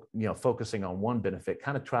focusing on one benefit,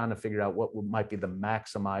 kind of trying to figure out what might be the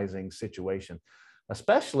maximizing situation,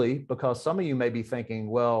 especially because some of you may be thinking,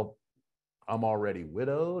 well, I'm already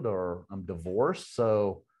widowed or I'm divorced.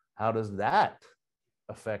 So how does that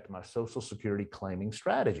affect my Social Security claiming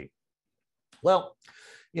strategy? Well,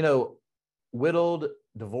 widowed,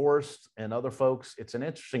 divorced, and other folks, it's an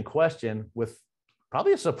interesting question with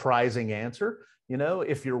probably a surprising answer.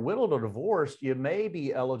 If you're widowed or divorced, you may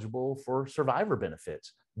be eligible for survivor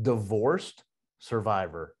benefits, divorced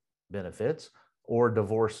survivor benefits, or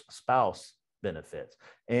divorced spouse benefits.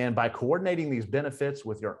 And by coordinating these benefits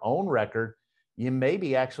with your own record, you may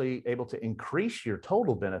be actually able to increase your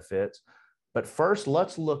total benefits. But first,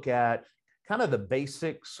 let's look at kind of the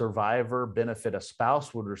basic survivor benefit a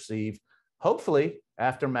spouse would receive, hopefully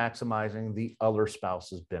after maximizing the other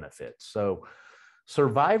spouse's benefits. So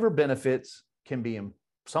survivor benefits can be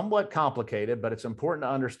somewhat complicated, but it's important to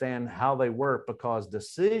understand how they work because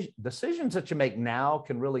decisions that you make now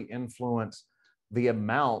can really influence the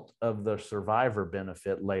amount of the survivor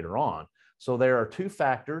benefit later on. So there are 2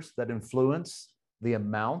 factors that influence the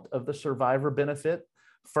amount of the survivor benefit.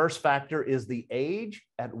 First factor is the age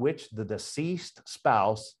at which the deceased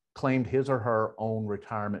spouse claimed his or her own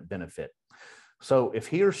retirement benefit. So if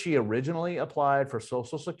he or she originally applied for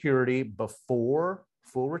Social Security before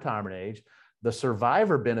full retirement age, the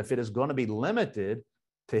survivor benefit is going to be limited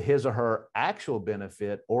to his or her actual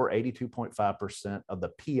benefit or 82.5% of the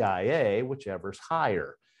PIA, whichever is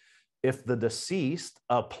higher. If the deceased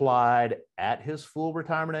applied at his full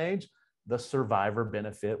retirement age, the survivor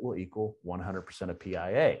benefit will equal 100% of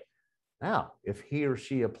PIA. Now, if he or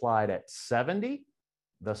she applied at 70,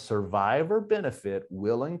 the survivor benefit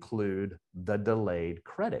will include the delayed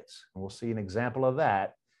credits. And we'll see an example of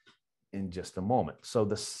that in just a moment. So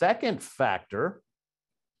the second factor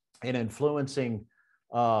in influencing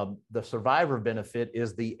the survivor benefit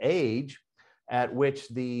is the age at which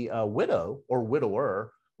the widow or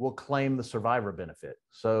widower will claim the survivor benefit.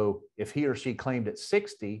 So if he or she claimed at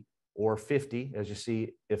 60 or 50, as you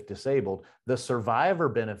see, if disabled, the survivor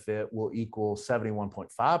benefit will equal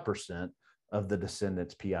 71.5% of the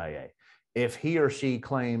descendant's PIA. If he or she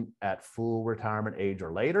claimed at full retirement age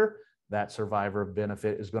or later, that survivor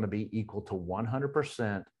benefit is going to be equal to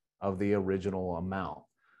 100% of the original amount.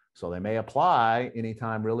 So they may apply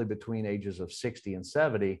anytime really between ages of 60 and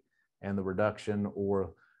 70, and the reduction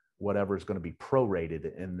or whatever is going to be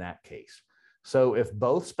prorated in that case. So if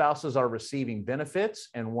both spouses are receiving benefits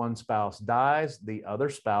and one spouse dies, the other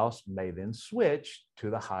spouse may then switch to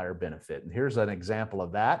the higher benefit. And here's an example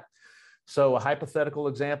of that. So a hypothetical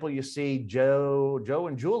example, you see Joe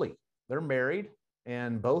and Julie, they're married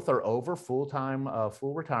and both are over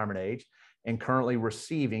full retirement age and currently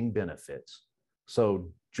receiving benefits.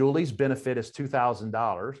 So Julie's benefit is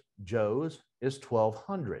 $2,000, Joe's is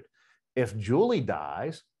 $1,200. If Julie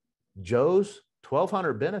dies, Joe's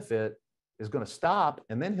 $1,200 benefit is going to stop,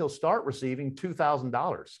 and then he'll start receiving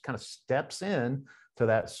 $2,000, kind of steps in to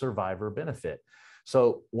that survivor benefit.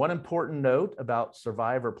 So one important note about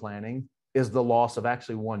survivor planning is the loss of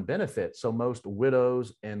actually one benefit. So most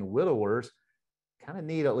widows and widowers kind of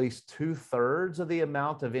need at least 2/3 of the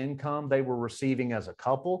amount of income they were receiving as a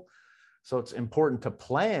couple. So it's important to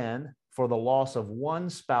plan for the loss of one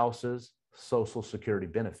spouse's Social Security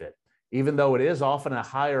benefit. Even though it is often a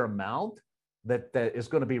higher amount that is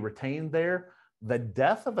going to be retained there, the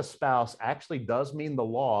death of a spouse actually does mean the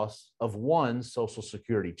loss of one Social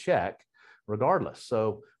Security check regardless.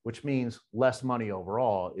 So, which means less money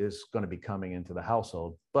overall is going to be coming into the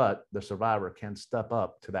household, but the survivor can step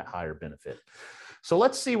up to that higher benefit. So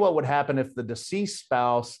let's see what would happen if the deceased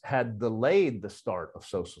spouse had delayed the start of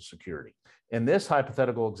Social Security. In this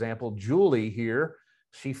hypothetical example, Julie here,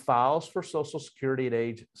 she files for Social Security at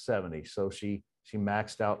age 70. So she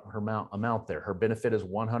maxed out her amount there. Her benefit is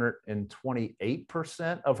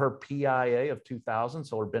 128% of her PIA of 2,000.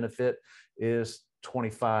 So her benefit is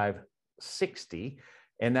 2,560.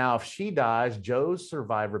 And now if she dies, Joe's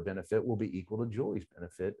survivor benefit will be equal to Julie's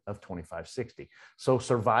benefit of 2,560. So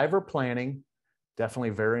survivor planning, definitely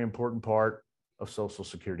a very important part of Social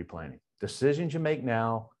Security planning. Decisions you make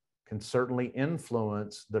now can certainly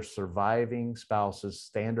influence the surviving spouse's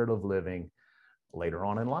standard of living later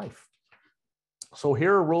on in life. So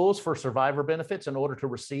here are rules for survivor benefits. In order to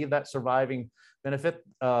receive that surviving benefit,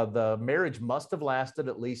 the marriage must have lasted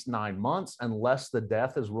at least 9 months unless the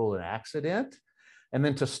death is ruled an accident. And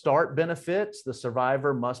then to start benefits, the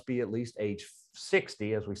survivor must be at least age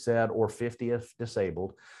 60, as we said, or 50 if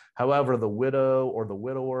disabled. However, the widow or the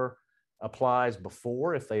widower applies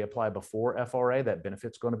before. If they apply before FRA, that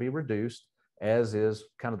benefit's going to be reduced, as is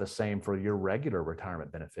kind of the same for your regular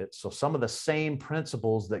retirement benefits. So some of the same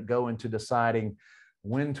principles that go into deciding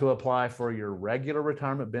when to apply for your regular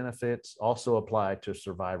retirement benefits also apply to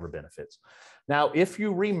survivor benefits. Now, if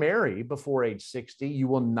you remarry before age 60, you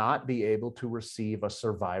will not be able to receive a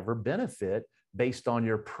survivor benefit based on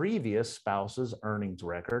your previous spouse's earnings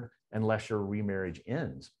record unless your remarriage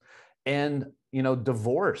ends. And,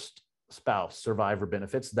 divorced spouse survivor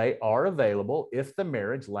benefits, they are available if the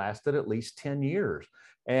marriage lasted at least 10 years.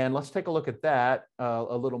 And let's take a look at that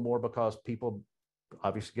a little more, because people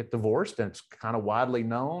obviously get divorced and it's kind of widely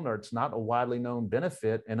known, or it's not a widely known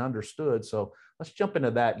benefit and understood. So let's jump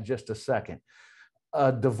into that in just a second. A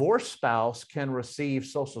divorced spouse can receive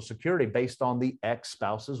Social Security based on the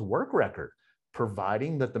ex-spouse's work record,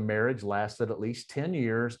 providing that the marriage lasted at least 10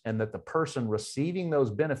 years and that the person receiving those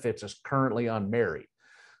benefits is currently unmarried.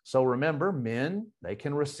 So remember, men, they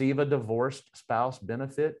can receive a divorced spouse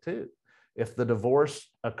benefit too. If the divorce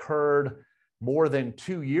occurred more than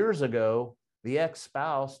 2 years ago, the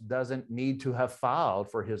ex-spouse doesn't need to have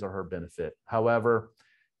filed for his or her benefit. However,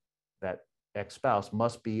 that ex-spouse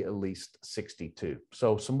must be at least 62.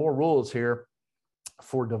 So some more rules here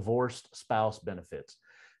for divorced spouse benefits.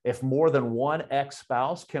 If more than one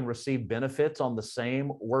ex-spouse can receive benefits on the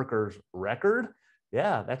same worker's record,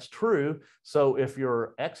 yeah, that's true. So if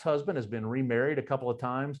your ex-husband has been remarried a couple of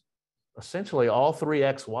times, essentially all 3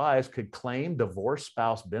 ex-wives could claim divorced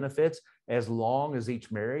spouse benefits as long as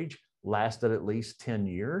each marriage lasted at least 10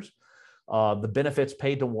 years. The benefits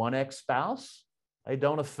paid to one ex-spouse, they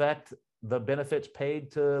don't affect the benefits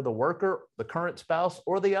paid to the worker, the current spouse,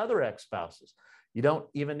 or the other ex-spouses. You don't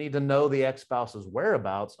even need to know the ex-spouse's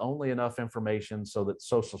whereabouts, only enough information so that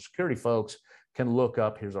Social Security folks can look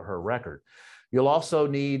up his or her record. You'll also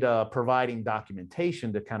need providing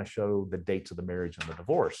documentation to kind of show the dates of the marriage and the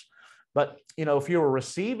divorce. But, if you were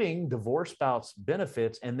receiving divorced spouse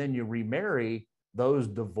benefits and then you remarry, those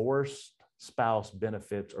divorced spouse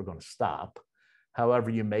benefits are going to stop. However,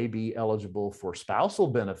 you may be eligible for spousal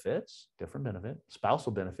benefits, different benefit,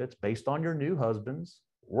 spousal benefits based on your new husband's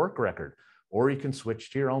work record, or you can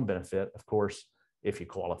switch to your own benefit, of course, if you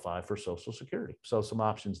qualify for Social Security. So some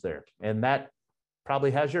options there. And that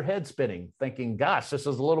probably has your head spinning, thinking, gosh, this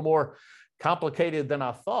is a little more complicated than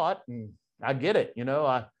I thought. And I get it.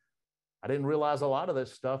 I didn't realize a lot of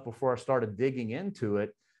this stuff before I started digging into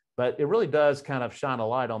it, but it really does kind of shine a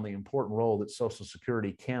light on the important role that Social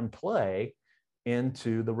Security can play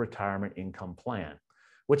into the retirement income plan,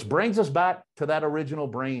 which brings us back to that original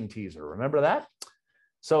brain teaser. Remember that?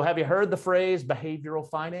 So have you heard the phrase behavioral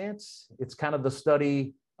finance? It's kind of the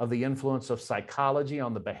study of the influence of psychology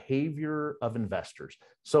on the behavior of investors.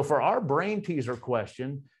 So for our brain teaser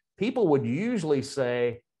question, people would usually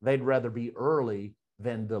say they'd rather be early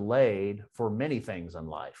than delayed for many things in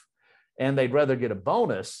life. And they'd rather get a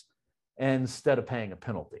bonus instead of paying a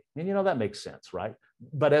penalty. And that makes sense, right?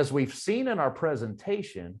 But as we've seen in our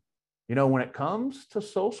presentation, when it comes to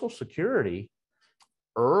Social Security,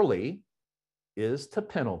 early is to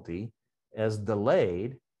penalty as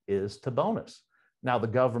delayed is to bonus. Now, the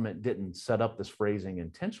government didn't set up this phrasing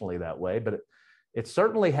intentionally that way, but it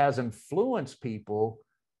certainly has influenced people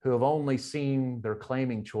who have only seen their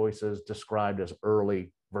claiming choices described as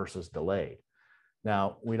early versus delayed.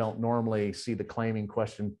 Now, we don't normally see the claiming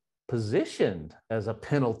question positioned as a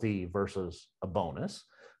penalty versus a bonus,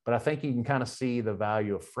 but I think you can kind of see the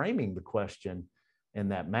value of framing the question in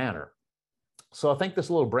that manner. So I think this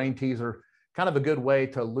little brain teaser, kind of a good way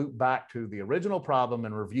to loop back to the original problem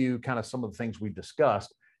and review kind of some of the things we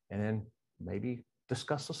discussed, and then maybe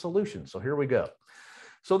discuss a solution. So here we go.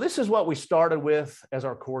 So this is what we started with as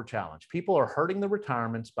our core challenge. People are hurting the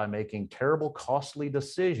retirements by making terrible, costly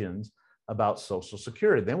decisions about Social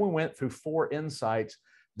Security. Then we went through 4 insights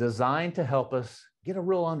designed to help us get a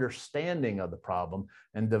real understanding of the problem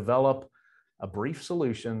and develop a brief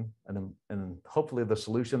solution and hopefully the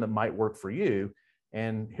solution that might work for you.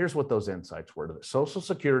 And here's what those insights were. Social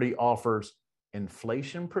Security offers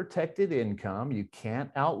inflation protected income you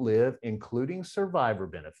can't outlive, including survivor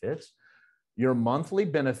benefits. Your monthly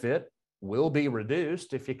benefit will be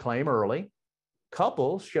reduced if you claim early.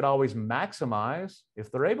 Couples should always maximize, if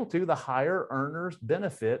they're able to, the higher earner's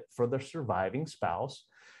benefit for the surviving spouse.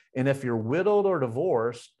 And if you're widowed or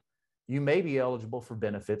divorced, you may be eligible for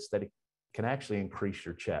benefits that can actually increase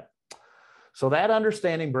your check. So that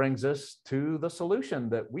understanding brings us to the solution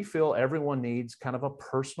that we feel everyone needs, kind of a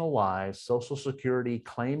personalized Social Security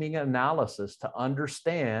claiming analysis to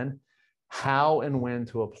understand how and when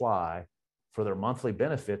to apply for their monthly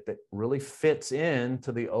benefit that really fits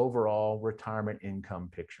into the overall retirement income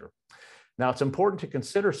picture. Now, it's important to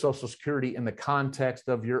consider Social Security in the context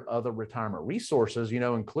of your other retirement resources,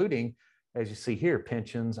 including, as you see here,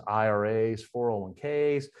 pensions, IRAs,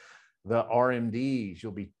 401ks, the RMDs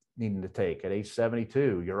you'll be needing to take at age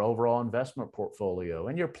 72, your overall investment portfolio,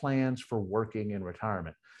 and your plans for working in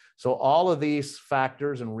retirement. So all of these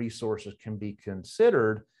factors and resources can be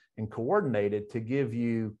considered and coordinated to give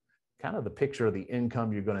you kind of the picture of the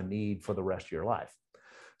income you're going to need for the rest of your life.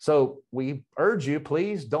 So we urge you,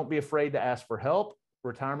 please don't be afraid to ask for help.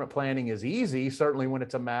 Retirement planning is easy, certainly when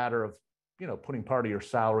it's a matter of, putting part of your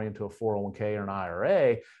salary into a 401k or an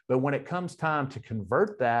IRA. But when it comes time to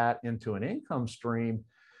convert that into an income stream,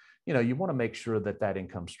 you want to make sure that that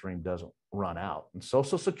income stream doesn't run out. And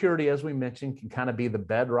Social Security, as we mentioned, can kind of be the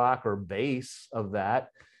bedrock or base of that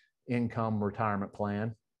income retirement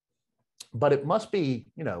plan. But it must be,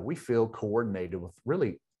 we feel coordinated with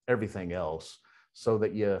really everything else so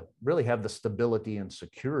that you really have the stability and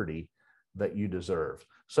security that you deserve.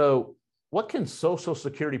 So what can Social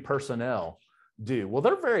Security personnel do? Well,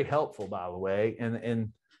 they're very helpful, by the way.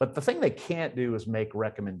 But the thing they can't do is make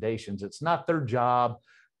recommendations. It's not their job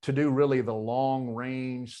to do really the long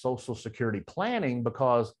range Social Security planning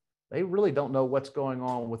because they really don't know what's going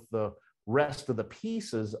on with the rest of the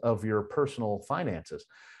pieces of your personal finances.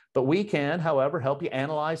 But we can, however, help you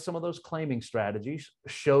analyze some of those claiming strategies,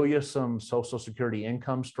 show you some Social Security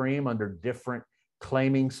income stream under different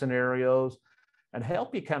claiming scenarios, and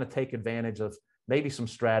help you kind of take advantage of maybe some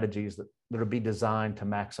strategies that will be designed to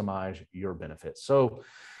maximize your benefits. So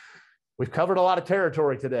we've covered a lot of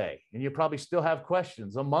territory today, and you probably still have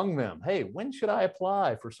questions among them. Hey, when should I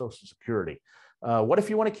apply for Social Security? What if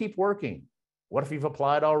you want to keep working? What if you've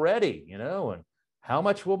applied already, and how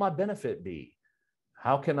much will my benefit be?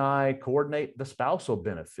 How can I coordinate the spousal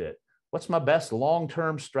benefit? What's my best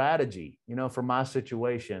long-term strategy, for my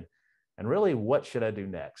situation? And really, what should I do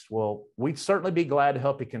next? Well, we'd certainly be glad to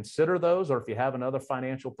help you consider those, or if you have another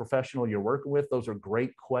financial professional you're working with, those are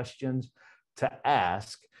great questions to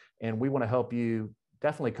ask. And we want to help you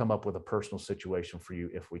definitely come up with a personal situation for you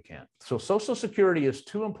if we can. So Social Security is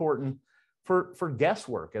too important for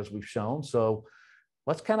guesswork, as we've shown. So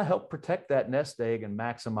let's kind of help protect that nest egg and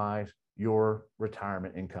maximize your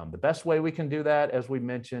retirement income. The best way we can do that, as we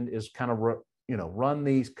mentioned, is kind of run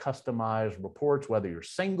these customized reports, whether you're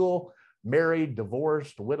single, married,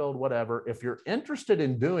 divorced, widowed, whatever. If you're interested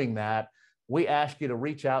in doing that, we ask you to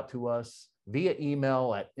reach out to us via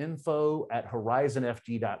email at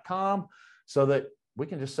info@horizonfg.com so that we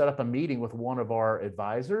can just set up a meeting with one of our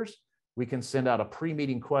advisors. We can send out a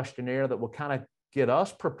pre-meeting questionnaire that will kind of get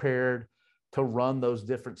us prepared to run those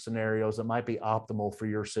different scenarios that might be optimal for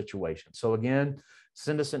your situation. So again,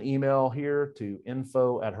 send us an email here to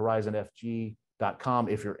info@horizonfg.com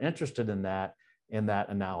if you're interested in that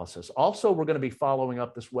analysis. Also, we're going to be following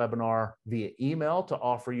up this webinar via email to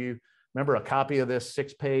offer you, remember, a copy of this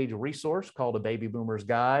 6-page resource called A Baby Boomer's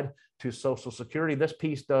Guide to Social Security. This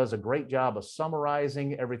piece does a great job of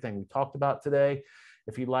summarizing everything we talked about today.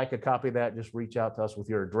 If you'd like a copy of that, just reach out to us with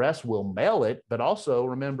your address. We'll mail it. But also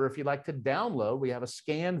remember, if you'd like to download, we have a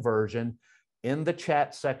scanned version in the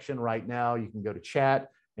chat section right now. You can go to chat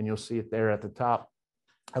and you'll see it there at the top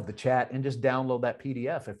of the chat, and just download that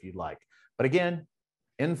PDF if you'd like. But again,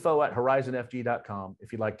 info@horizonfg.com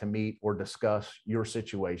if you'd like to meet or discuss your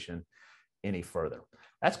situation any further.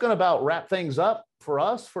 That's going to about wrap things up for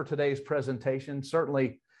us for today's presentation.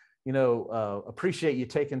 Certainly, appreciate you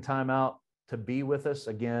taking time out to be with us.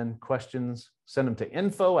 Again, questions, send them to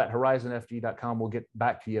info@horizonfg.com. We'll get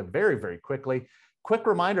back to you very, very quickly. Quick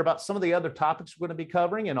reminder about some of the other topics we're going to be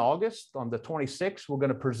covering in August. On the 26th, we're going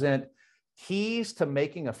to present keys to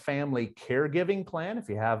making a family caregiving plan. If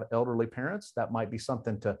you have elderly parents, that might be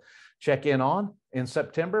something to check in on. In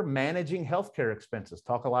September, managing healthcare expenses.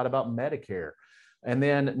 Talk a lot about Medicare. And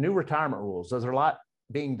then new retirement rules. There's a lot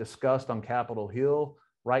being discussed on Capitol Hill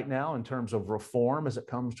right now in terms of reform as it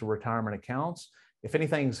comes to retirement accounts. If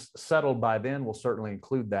anything's settled by then, we'll certainly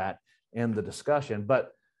include that in the discussion.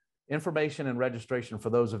 But information and registration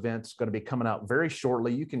for those events is going to be coming out very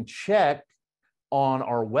shortly. You can check on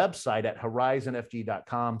our website at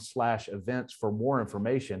horizonfg.com/events for more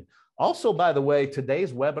information. Also, by the way,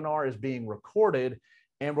 today's webinar is being recorded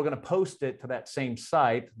and we're going to post it to that same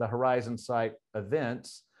site, the Horizon site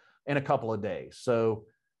events, in a couple of days. So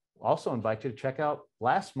also invite you to check out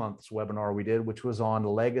last month's webinar we did, which was on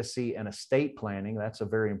legacy and estate planning. That's a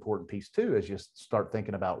very important piece too, as you start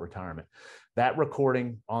thinking about retirement. That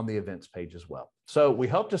recording on the events page as well. So we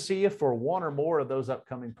hope to see you for one or more of those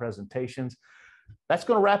upcoming presentations. That's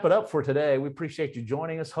going to wrap it up for today. We appreciate you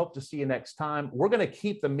joining us. Hope to see you next time. We're going to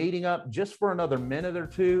keep the meeting up just for another minute or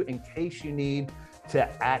two in case you need to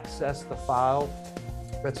access the file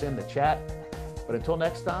that's in the chat. But until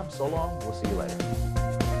next time, so long. We'll see you later.